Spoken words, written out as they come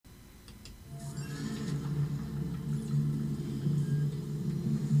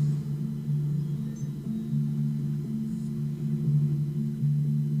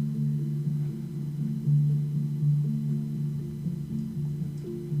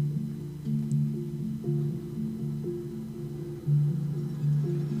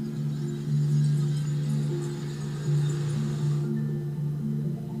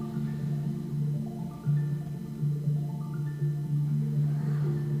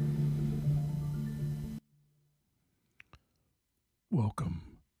Welcome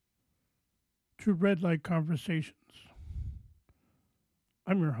to Red Light Conversations.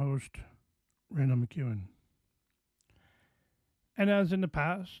 I'm your host, Randall McEwen. And as in the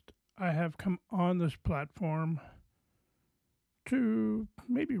past, I have come on this platform to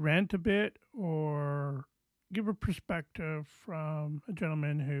maybe rant a bit or give a perspective from a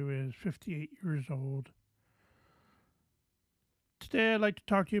gentleman who is 58 years old. Today, I'd like to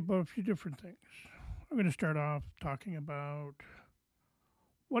talk to you about a few different things. I'm going to start off talking about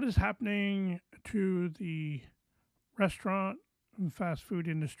what is happening to the restaurant and fast food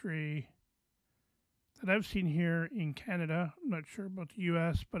industry that I've seen here in Canada. I'm not sure about the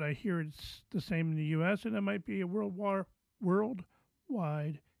US, but I hear it's the same in the US and it might be a worldwide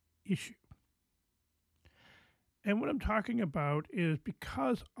issue. And what I'm talking about is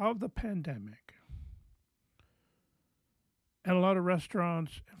because of the pandemic and a lot of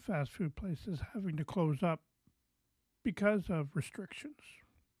restaurants and fast food places having to close up because of restrictions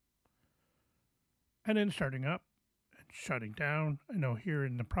and then starting up and shutting down. I know here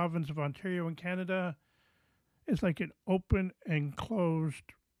in the province of Ontario in Canada, it's like an open and closed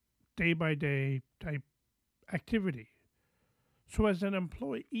day by day type activity. So, as an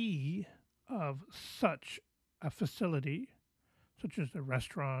employee of such a facility, such as a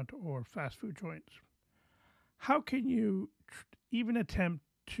restaurant or fast food joints, how can you even attempt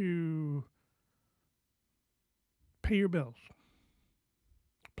to pay your bills,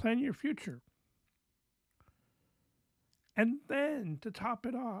 plan your future? And then to top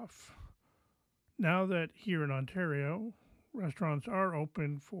it off, now that here in Ontario, restaurants are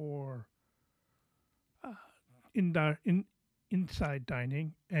open for uh, inside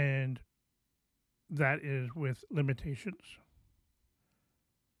dining, and that is with limitations.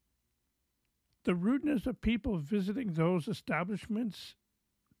 The rudeness of people visiting those establishments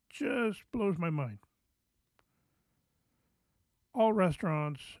just blows my mind. All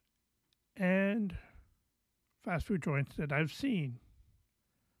restaurants and fast food joints that I've seen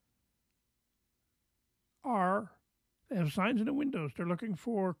they have signs in the windows. They're looking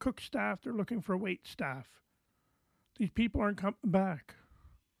for cook staff. They're looking for wait staff. These people aren't coming back.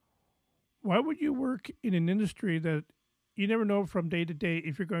 Why would you work in an industry that you never know from day to day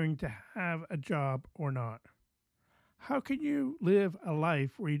if you're going to have a job or not? How can you live a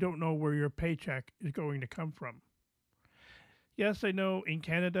life where you don't know where your paycheck is going to come from? Yes, I know in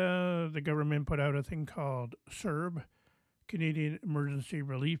Canada, the government put out a thing called CERB, Canadian Emergency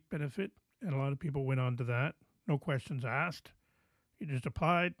Relief Benefit, and a lot of people went on to that. No questions asked. You just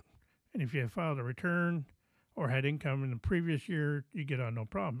applied, and if you have filed a return or had income in the previous year, you get on no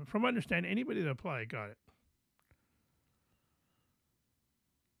problem. From what I understand, anybody that applied got it.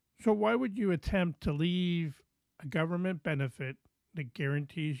 So why would you attempt to leave a government benefit that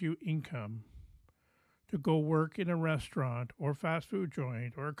guarantees you income to go work in a restaurant or fast food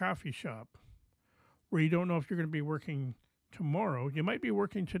joint or a coffee shop where you don't know if you're going to be working tomorrow? You might be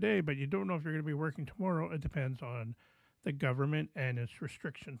working today, but you don't know if you're going to be working tomorrow. It depends on the government and its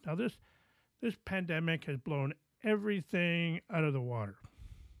restrictions. Now, this pandemic has blown everything out of the water.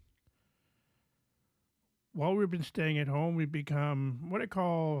 While we've been staying at home, we've become what I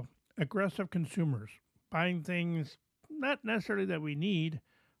call aggressive consumers, buying things not necessarily that we need,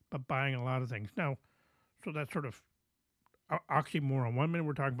 but buying a lot of things. Now, so that's sort of oxymoron. One minute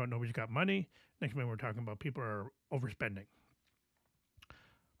we're talking about nobody's got money. Next minute we're talking about people are overspending.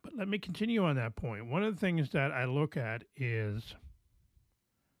 But let me continue on that point. One of the things that I look at is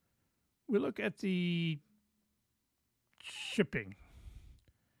we look at the shipping.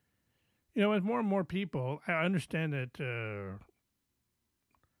 You know, as more and more people, I understand that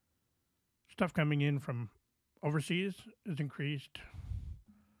stuff coming in from overseas has increased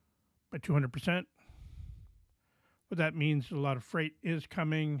by 200%. What that means, a lot of freight is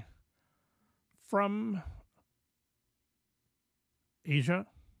coming from Asia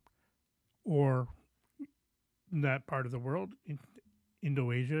or that part of the world,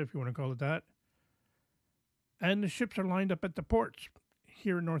 Indo-Asia, if you want to call it that. And the ships are lined up at the ports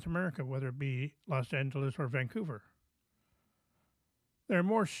here in North America, whether it be Los Angeles or Vancouver. There are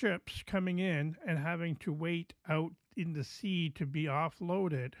more ships coming in and having to wait out in the sea to be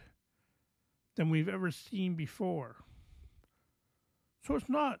offloaded than we've ever seen before. So it's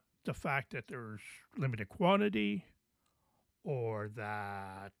not the fact that there's limited quantity or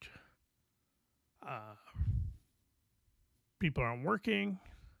that people aren't working,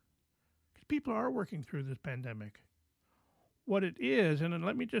 because people are working through this pandemic. What it is, and then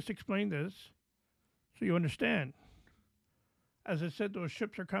let me just explain this so you understand. As I said, those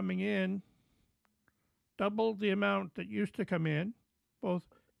ships are coming in double the amount that used to come in, both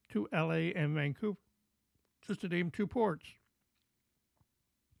to LA and Vancouver, just to name two ports.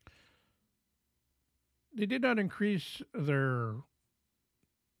 They did not increase their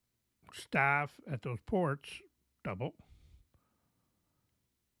staff at those ports double.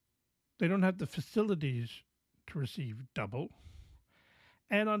 They don't have the facilities to receive double.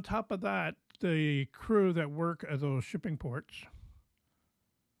 And on top of that, the crew that work at those shipping ports,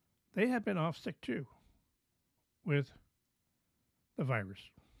 they have been off sick too with the virus.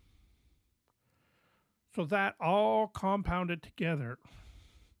 So that all compounded together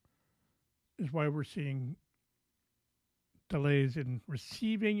is why we're seeing delays in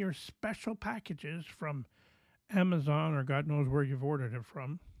receiving your special packages from Amazon or God knows where you've ordered it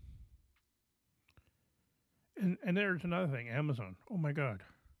from. And there's another thing, Amazon. Oh my God.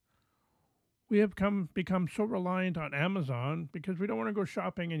 We have become so reliant on Amazon because we don't want to go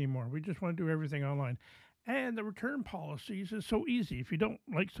shopping anymore. We just want to do everything online. And the return policies is so easy. If you don't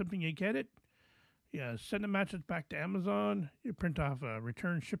like something, you get it. Yeah, send a message back to Amazon. You print off a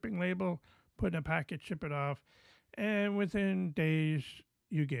return shipping label, put in a package, ship it off, and within days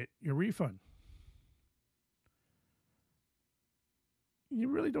you get your refund. You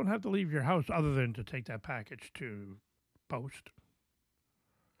really don't have to leave your house other than to take that package to post.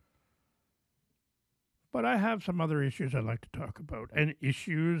 But I have some other issues I'd like to talk about. And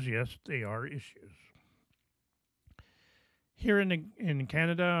issues, yes, they are issues. Here in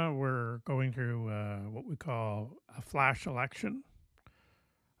Canada, we're going through what we call a flash election.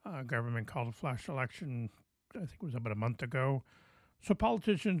 Government called a flash election, I think it was about a month ago. So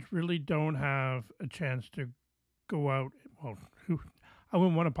politicians really don't have a chance to go out. Well, I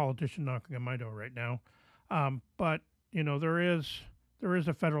wouldn't want a politician knocking on my door right now. But you know, there is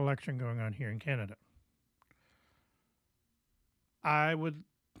a federal election going on here in Canada. I would,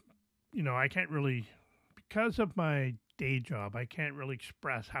 I can't really, because of my day job, I can't really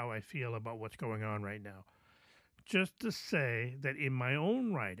express how I feel about what's going on right now. Just to say that in my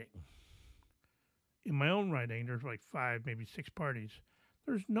own writing, there's like 5, maybe 6 parties.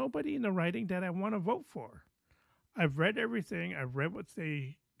 There's nobody in the writing that I want to vote for. I've read everything. I've read what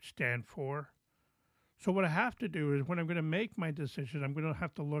they stand for. So what I have to do is when I'm going to make my decision, I'm going to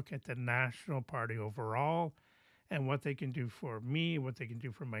have to look at the national party overall and what they can do for me, what they can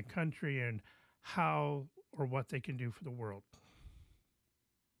do for my country, and how or what they can do for the world.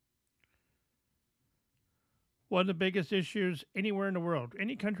 One of the biggest issues anywhere in the world,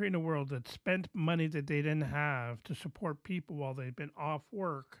 any country in the world that spent money that they didn't have to support people while they've been off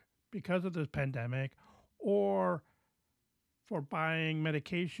work because of this pandemic or for buying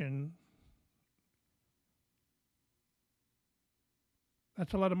medication,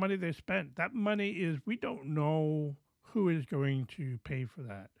 that's a lot of money they spent. That money is, we don't know who is going to pay for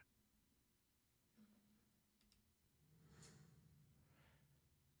that.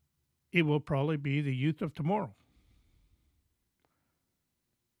 It will probably be the youth of tomorrow.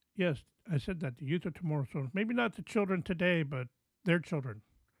 Yes, I said that, the youth of tomorrow. So maybe not the children today, but their children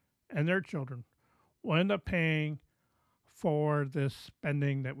and their children will end up paying for this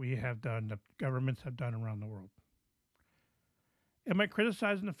spending that we have done, that governments have done around the world. Am I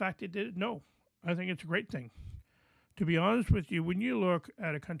criticizing the fact they did it? No. I think it's a great thing. To be honest with you, when you look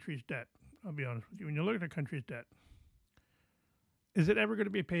at a country's debt, I'll be honest with you, when you look at a country's debt, is it ever going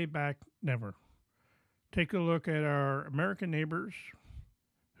to be paid back? Never. Take a look at our American neighbors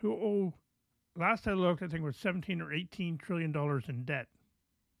who owe, last I looked, I think it was 17 or $18 trillion in debt.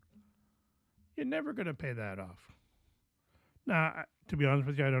 You're never going to pay that off. Now, to be honest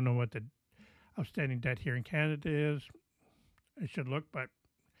with you, I don't know what the outstanding debt here in Canada is. I should look, but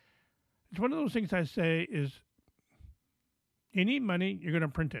it's one of those things I say is you need money, you're going to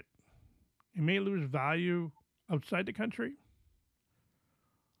print it. It may lose value outside the country,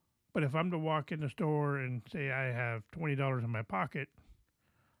 but if I'm to walk in the store and say I have $20 in my pocket,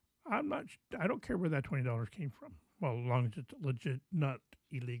 I don't care where that $20 came from. Well, as long as it's legit, not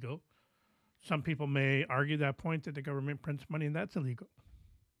illegal. Some people may argue that point that the government prints money and that's illegal.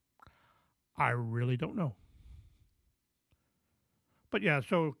 I really don't know. But yeah,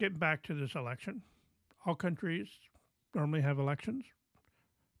 so getting back to this election, all countries normally have elections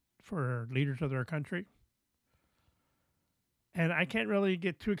for leaders of their country. And I can't really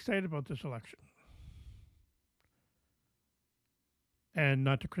get too excited about this election. And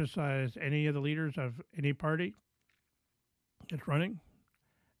not to criticize any of the leaders of any party that's running,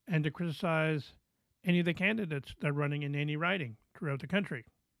 and to criticize any of the candidates that are running in any riding throughout the country.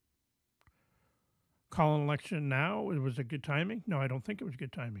 Call an election now, it was a good timing? No, I don't think it was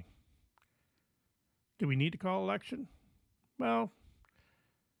good timing. Do we need to call election? Well,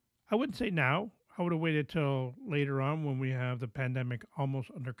 I wouldn't say now. I would have waited till later on when we have the pandemic almost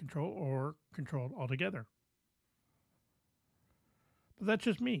under control or controlled altogether. But that's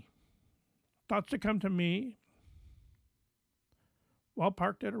just me. thoughts that come to me while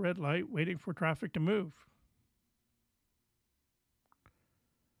parked at a red light waiting for traffic to move.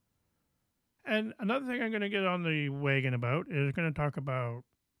 And another thing I'm going to get on the wagon about is going to talk about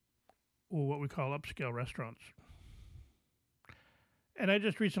what we call upscale restaurants. And I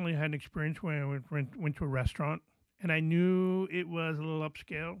just recently had an experience when I went to a restaurant and I knew it was a little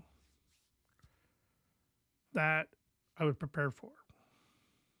upscale that I was prepared for.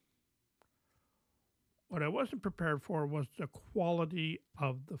 What I wasn't prepared for was the quality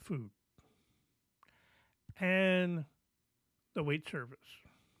of the food and the wait service.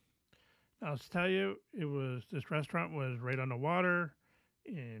 Now, to tell you, this restaurant was right on the water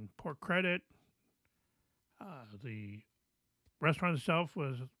in Port Credit. The restaurant itself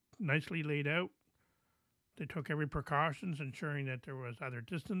was nicely laid out. They took every precautions, ensuring that there was either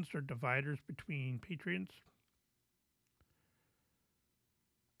distance or dividers between patrons.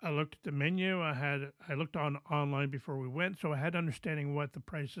 I looked at the menu. I looked online before we went, so I had understanding what the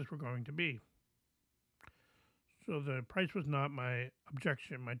prices were going to be. So the price was not my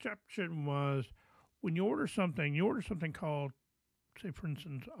objection. My objection was when you order something called, say for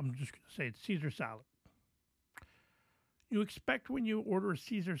instance, I'm just going to say it's Caesar salad. You expect when you order a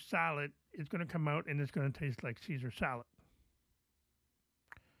Caesar salad, it's going to come out and it's going to taste like Caesar salad.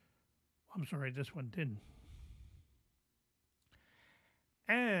 I'm sorry, this one didn't.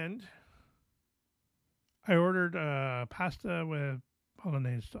 And I ordered pasta with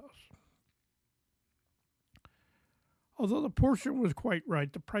Bolognese sauce. Although the portion was quite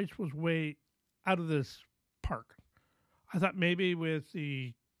right, the price was way out of this park. I thought maybe with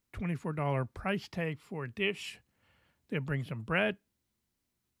the $24 price tag for a dish, they'd bring some bread,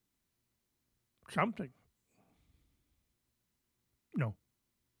 something. No.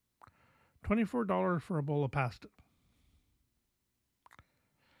 $24 for a bowl of pasta.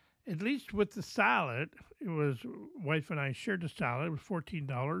 At least with the salad, it was, wife and I shared the salad. It was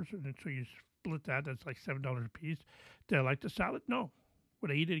 $14, and so you split that. That's like $7 a piece. Did I like the salad? No.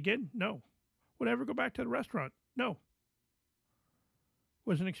 Would I eat it again? No. Would I ever go back to the restaurant? No.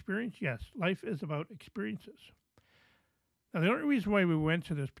 Was an experience? Yes. Life is about experiences. Now, the only reason why we went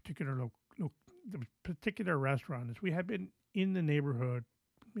to this particular restaurant is we had been in the neighborhood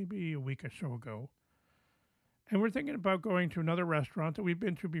maybe a week or so ago. And we're thinking about going to another restaurant that we've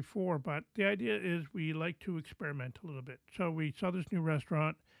been to before, but the idea is we like to experiment a little bit. So we saw this new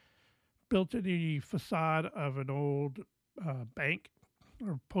restaurant built in the facade of an old bank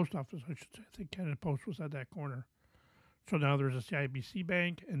or post office, I should say. I think Canada Post was at that corner. So now there's a CIBC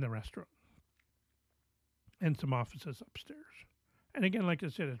bank and the restaurant and some offices upstairs. And again, like I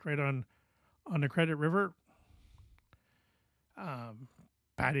said, it's right on the Credit River.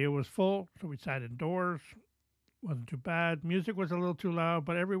 Patio was full, so we sat indoors. Wasn't too bad. Music was a little too loud,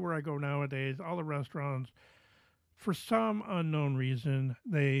 but everywhere I go nowadays, all the restaurants, for some unknown reason,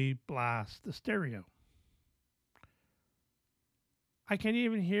 they blast the stereo. I can't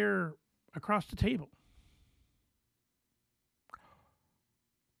even hear across the table.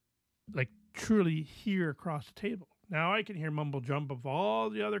 Like, truly hear across the table. Now I can hear mumble jump of all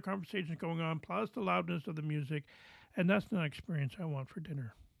the other conversations going on, plus the loudness of the music, and that's not an experience I want for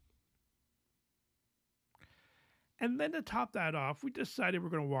dinner. And then to top that off, we decided we're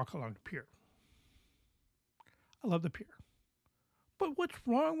going to walk along the pier. I love the pier. But what's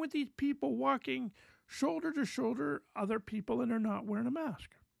wrong with these people walking shoulder to shoulder other people and they're not wearing a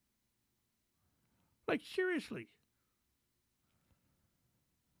mask? Like, seriously.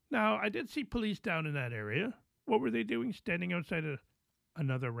 Now, I did see police down in that area. What were they doing? Standing outside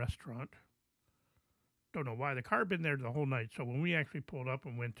another restaurant. Don't know why. The car had been there the whole night. So when we actually pulled up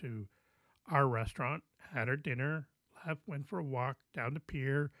and went to our restaurant, had our dinner, left, went for a walk down the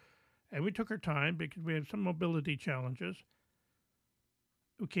pier, and we took our time because we had some mobility challenges.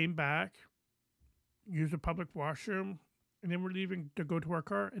 We came back, used a public washroom, and then we're leaving to go to our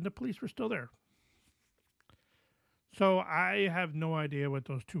car, and the police were still there. So I have no idea what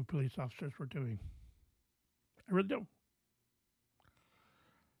those two police officers were doing. I really don't.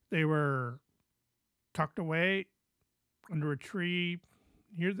 They were tucked away under a tree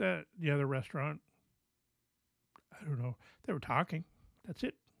near the other restaurant. I don't know. They were talking. That's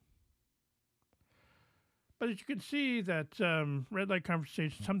it. But as you can see, that red light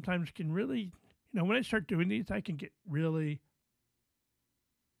conversation sometimes can really, when I start doing these, I can get really,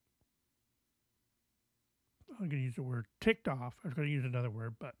 I'm going to use the word ticked off. I was going to use another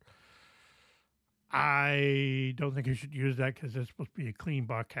word, but I don't think I should use that because it's supposed to be a clean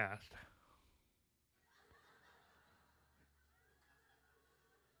podcast.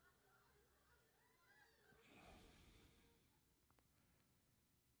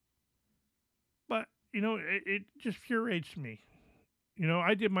 it just infuriates me.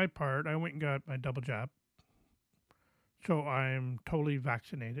 I did my part. I went and got my double jab, so I'm totally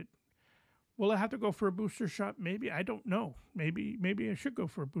vaccinated. Will I have to go for a booster shot? Maybe. I don't know. Maybe I should go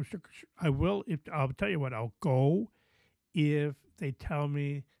for a booster. I will. If I'll tell you what, I'll go if they tell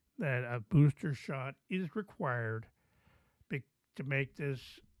me that a booster shot is required to make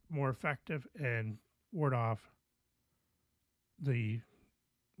this more effective and ward off the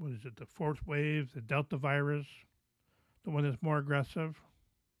the fourth wave, the Delta virus, the one that's more aggressive.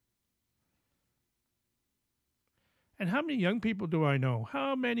 And how many young people do I know?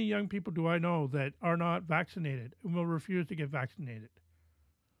 How many young people do I know that are not vaccinated and will refuse to get vaccinated?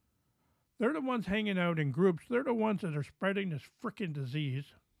 They're the ones hanging out in groups. They're the ones that are spreading this frickin'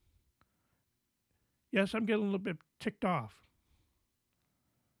 disease. Yes, I'm getting a little bit ticked off.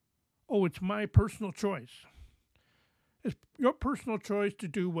 Oh, it's my personal choice. It's your personal choice to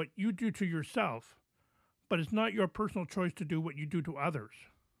do what you do to yourself, but it's not your personal choice to do what you do to others.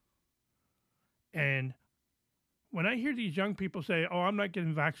 And when I hear these young people say, "Oh, I'm not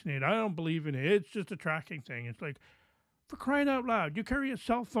getting vaccinated. I don't believe in it. It's just a tracking thing." It's like, for crying out loud, you carry a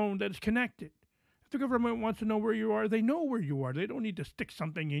cell phone that is connected. If the government wants to know where you are, they know where you are. They don't need to stick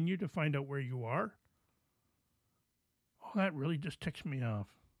something in you to find out where you are. Oh, that really just ticks me off.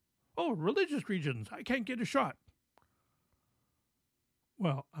 Oh, religious regions, I can't get a shot.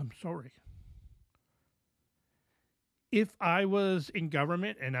 Well, I'm sorry. If I was in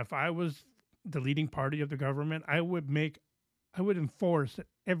government and if I was the leading party of the government, I would enforce that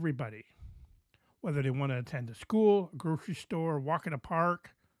everybody, whether they want to attend a school, a grocery store, walk in a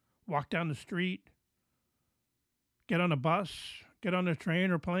park, walk down the street, get on a bus, get on a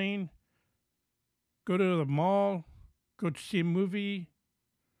train or plane, go to the mall, go to see a movie,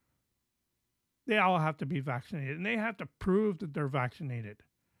 they all have to be vaccinated, and they have to prove that they're vaccinated.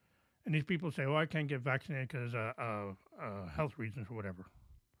 And these people say, "Oh, I can't get vaccinated because health reasons or whatever."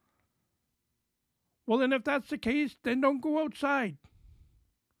 Well, then if that's the case, then don't go outside.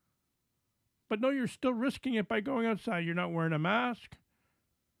 But no, you're still risking it by going outside. You're not wearing a mask,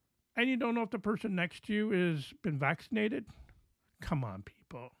 and you don't know if the person next to you has been vaccinated. Come on,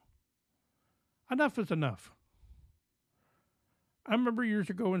 people. Enough is enough. I remember years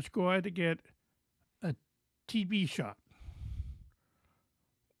ago in school, I had to get a TB shot.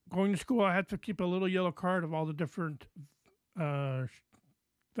 Going to school, I had to keep a little yellow card of all the different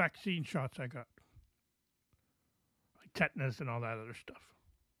vaccine shots I got, like tetanus and all that other stuff.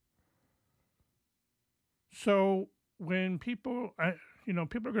 So when people are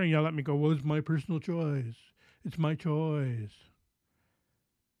going to yell at me, go, "Well, it's my personal choice. It's my choice."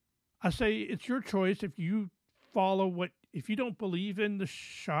 I say it's your choice if you if you don't believe in the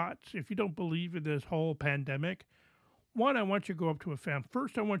shots, if you don't believe in this whole pandemic. One, I want you to go up to a family.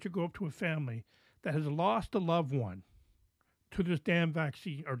 First, I want you to go up to a family that has lost a loved one to this damn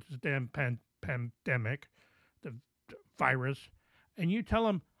vaccine or this damn pandemic, the virus, and you tell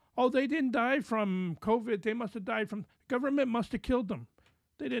them, "Oh, they didn't die from COVID. They must have died from, government must have killed them.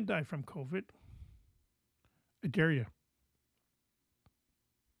 They didn't die from COVID." I dare you.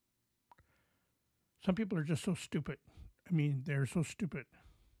 Some people are just so stupid. I mean, they're so stupid.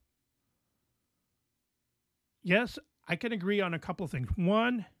 Yes, I can agree on a couple of things.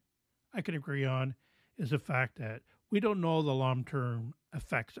 One, I can agree on is the fact that we don't know the long-term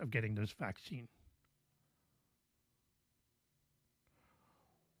effects of getting this vaccine.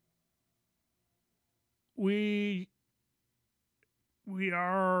 We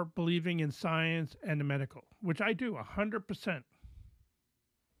are believing in science and the medical, which I do 100%.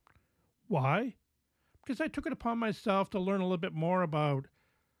 Why? Because I took it upon myself to learn a little bit more about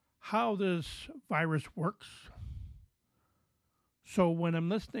how this virus works. So when I'm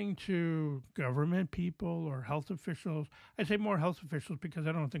listening to government people or health officials, I say more health officials because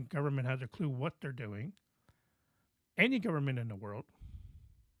I don't think government has a clue what they're doing. Any government in the world.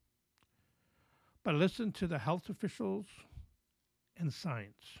 But listen to the health officials and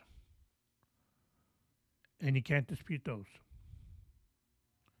science. And you can't dispute those.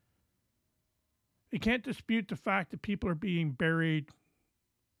 You can't dispute the fact that people are being buried.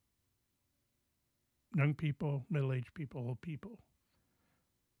 Young people, middle-aged people, old people.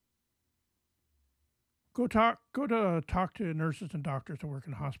 Go to talk to nurses and doctors that work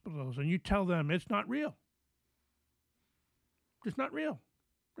in hospitals, and you tell them it's not real. It's not real.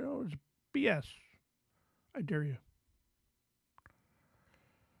 It's BS. I dare you.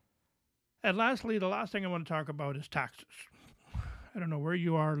 And lastly, the last thing I want to talk about is taxes. I don't know where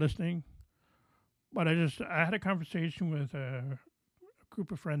you are listening, but I had a conversation with a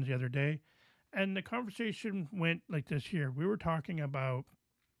group of friends the other day, and the conversation went like this here. We were talking about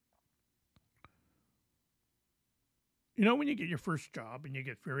You know, when you get your first job and you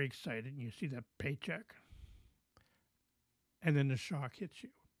get very excited and you see that paycheck, and then the shock hits you.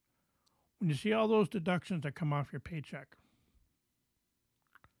 When you see all those deductions that come off your paycheck,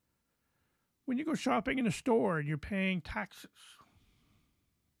 when you go shopping in a store and you're paying taxes.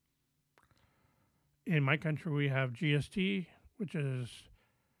 In my country, we have GST, which is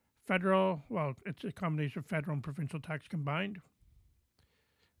federal, well, it's a combination of federal and provincial tax combined.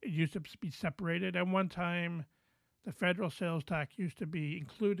 It used to be separated. At one time, the federal sales tax used to be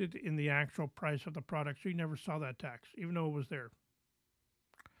included in the actual price of the product, so you never saw that tax, even though it was there.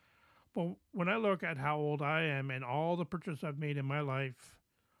 But when I look at how old I am and all the purchases I've made in my life,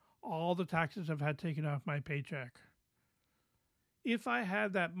 all the taxes I've had taken off my paycheck, if I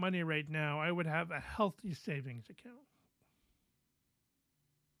had that money right now, I would have a healthy savings account.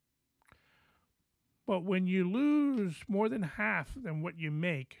 But when you lose more than half than what you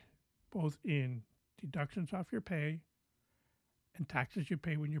make, both in deductions off your pay and taxes you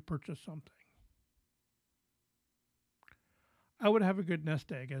pay when you purchase something, I would have a good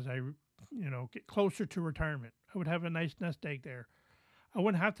nest egg as I, get closer to retirement. I would have a nice nest egg there. I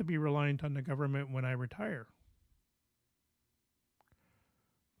wouldn't have to be reliant on the government when I retire.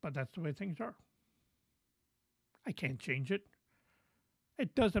 But that's the way things are. I can't change it.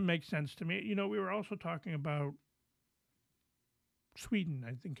 It doesn't make sense to me. We were also talking about Sweden,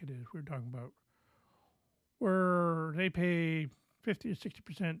 I think it is, we were talking about, where they pay 50 to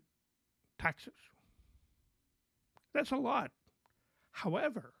 60% taxes. That's a lot.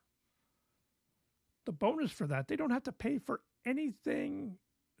 However, the bonus for that, they don't have to pay for anything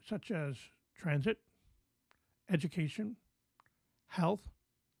such as transit, education, health.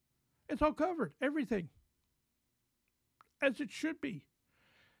 It's all covered, everything, as it should be.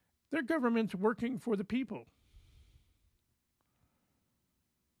 Their government's working for the people.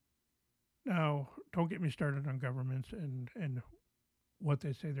 Now, don't get me started on governments and what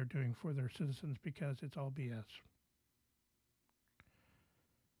they say they're doing for their citizens, because it's all BS.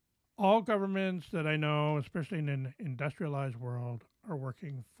 All governments that I know, especially in an industrialized world, are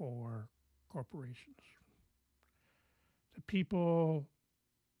working for corporations. The people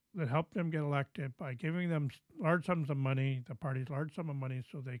that help them get elected by giving them large sums of money, the party's large sum of money,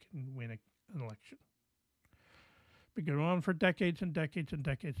 so they can win an election. Been going on for decades and decades and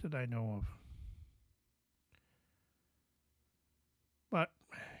decades that I know of. But,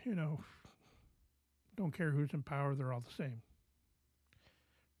 don't care who's in power, they're all the same.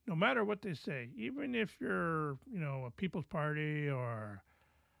 No matter what they say, even if you're, a People's Party or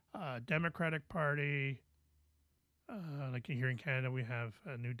a Democratic Party, like here in Canada, we have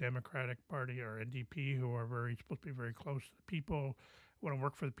a new Democratic Party or NDP, who are supposed to be very close to the people, want to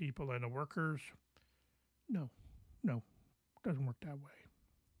work for the people and the workers. No, doesn't work that way.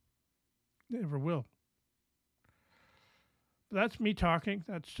 It never will. But that's me talking.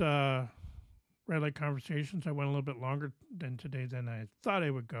 That's Red Light Conversations. I went a little bit longer today than I thought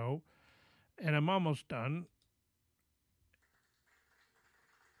I would go, and I'm almost done.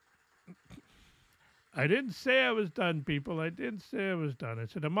 I didn't say I was done, people. I didn't say I was done. I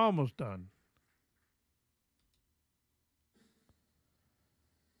said I'm almost done.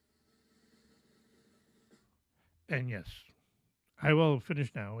 And yes, I will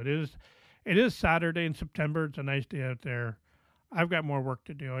finish now. It is Saturday in September. It's a nice day out there. I've got more work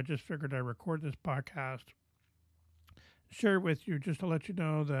to do. I just figured I'd record this podcast, share it with you, just to let you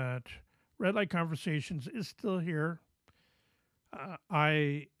know that Red Light Conversations is still here.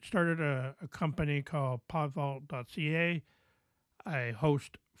 I started a company called podvault.ca. I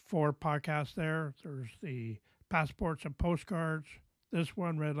host 4 podcasts there. There's the Passports and Postcards, this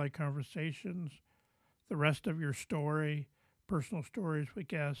one, Red Light Conversations, the rest of your story, personal stories with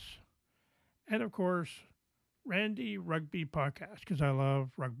guests, and of course, Randy Rugby Podcast, because I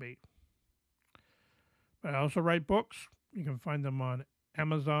love rugby. But I also write books. You can find them on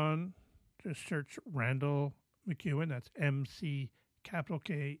Amazon. Just search Randall McEwen. That's McKeown.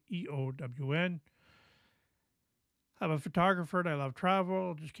 I'm a photographer and I love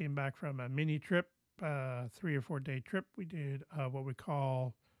travel. Just came back from a mini trip, 3 or 4 day trip. We did what we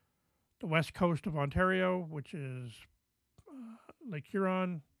call the west coast of Ontario, which is Lake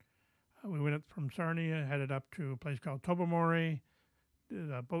Huron. We went up from Sarnia, headed up to a place called Tobermory,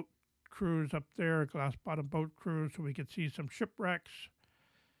 did a boat cruise up there, a glass bottom boat cruise, so we could see some shipwrecks.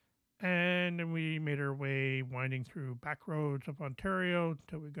 And then we made our way winding through back roads of Ontario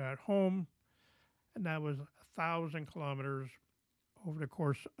until we got home. And that was 1,000 kilometers over the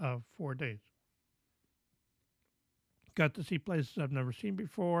course of 4 days. Got to see places I've never seen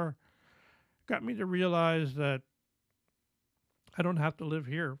before. Got me to realize that I don't have to live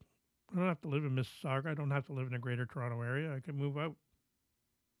here. I don't have to live in Mississauga. I don't have to live in the greater Toronto area. I can move out.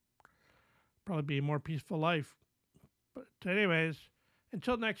 Probably be a more peaceful life. But, anyways,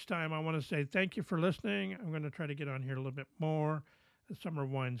 until next time, I want to say thank you for listening. I'm going to try to get on here a little bit more. The summer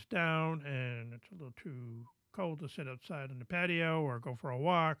winds down and it's a little too cold to sit outside on the patio or go for a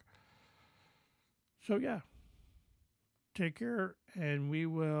walk. So, yeah, take care and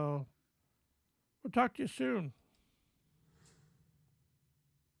we'll talk to you soon.